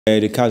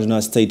The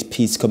Kaduna State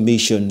Peace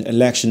Commission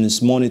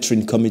Elections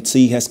Monitoring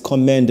Committee has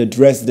commended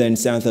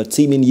residents and the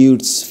teeming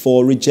youths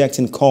for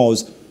rejecting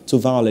calls to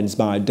violence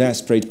by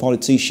desperate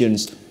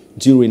politicians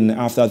during and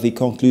after the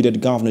concluded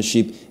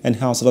governorship and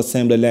House of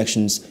Assembly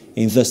elections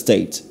in the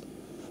state.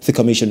 The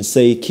Commission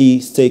say key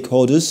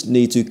stakeholders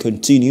need to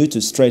continue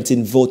to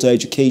strengthen voter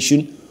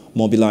education,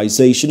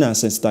 mobilization and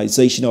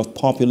sensitization of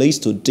populace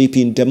to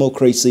deepen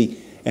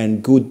democracy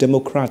and good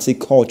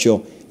democratic culture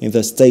in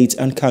the state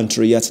and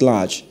country at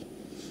large.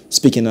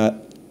 Speaking at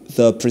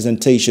the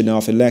presentation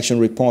of election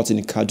report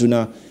in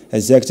Kaduna,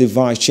 Executive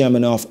Vice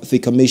Chairman of the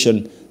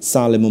Commission,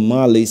 Salim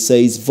Umali,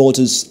 says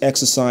voters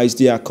exercise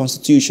their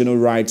constitutional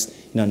rights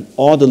in an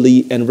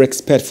orderly and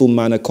respectful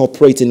manner,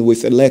 cooperating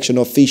with election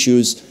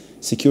officials,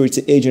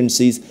 security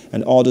agencies,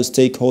 and other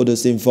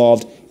stakeholders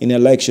involved in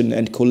election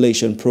and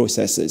collation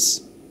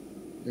processes.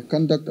 The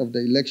conduct of the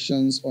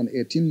elections on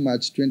 18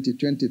 March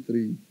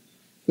 2023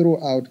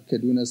 throughout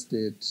Kaduna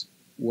State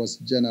was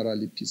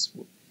generally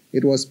peaceful.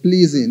 It was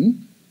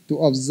pleasing to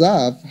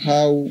observe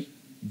how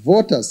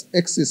voters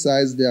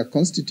exercised their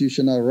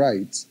constitutional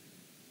rights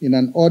in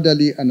an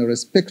orderly and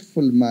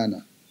respectful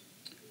manner,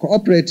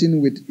 cooperating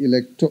with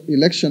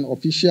election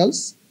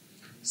officials,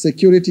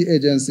 security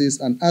agencies,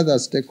 and other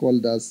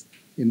stakeholders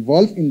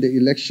involved in the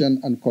election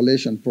and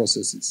collation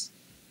processes.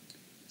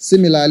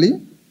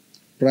 Similarly,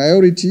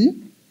 priority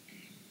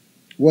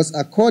was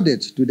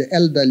accorded to the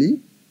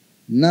elderly,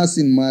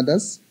 nursing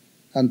mothers,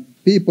 and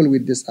people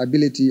with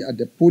disability at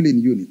the polling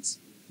units,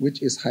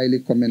 which is highly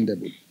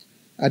commendable.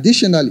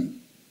 Additionally,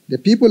 the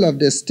people of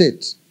the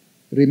state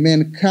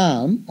remain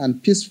calm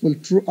and peaceful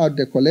throughout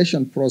the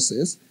collation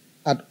process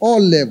at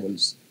all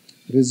levels,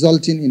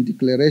 resulting in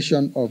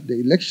declaration of the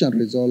election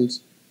results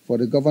for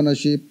the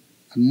governorship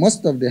and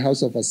most of the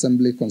House of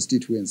Assembly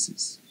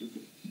constituencies.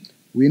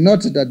 We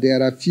note that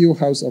there are few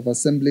House of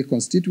Assembly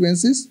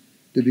constituencies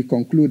to be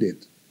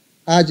concluded,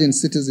 urging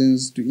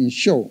citizens to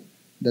ensure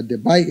that the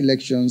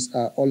by-elections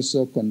are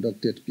also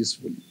conducted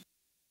peacefully.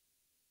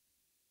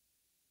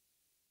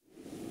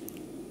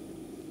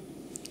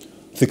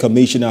 The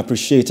Commission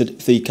appreciated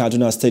the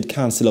Kaduna State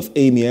Council of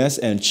Emirs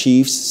and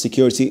Chiefs,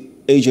 Security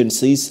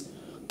Agencies,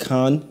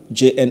 CAN,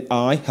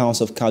 JNI,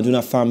 House of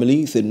Kaduna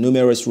Family, the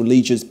numerous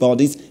religious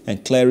bodies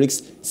and clerics,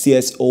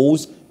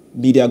 CSOs,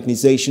 media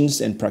organizations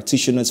and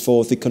practitioners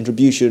for the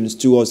contributions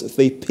towards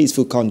the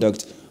peaceful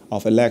conduct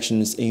of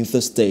elections in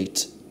the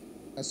state.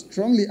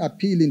 Strongly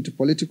appealing to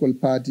political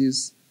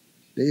parties,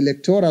 the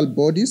electoral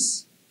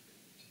bodies,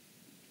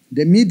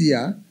 the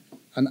media,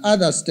 and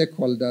other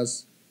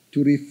stakeholders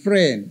to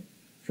refrain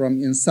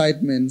from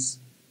incitements,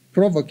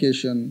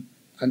 provocation,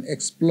 and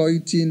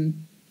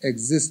exploiting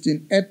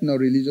existing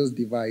ethno-religious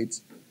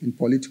divides in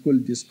political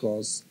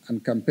discourse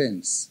and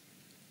campaigns.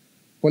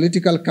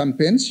 Political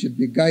campaigns should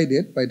be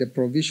guided by the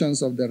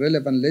provisions of the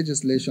relevant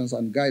legislations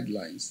and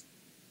guidelines.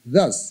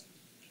 Thus,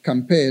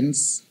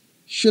 campaigns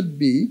should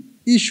be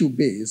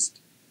issue-based,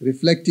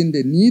 reflecting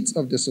the needs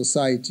of the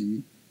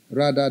society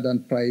rather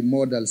than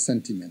primordial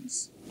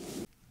sentiments.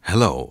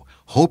 Hello,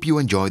 hope you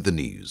enjoyed the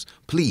news.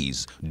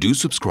 Please do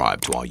subscribe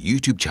to our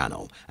YouTube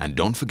channel and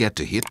don't forget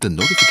to hit the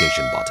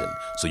notification button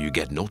so you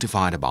get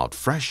notified about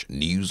fresh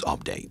news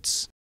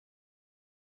updates.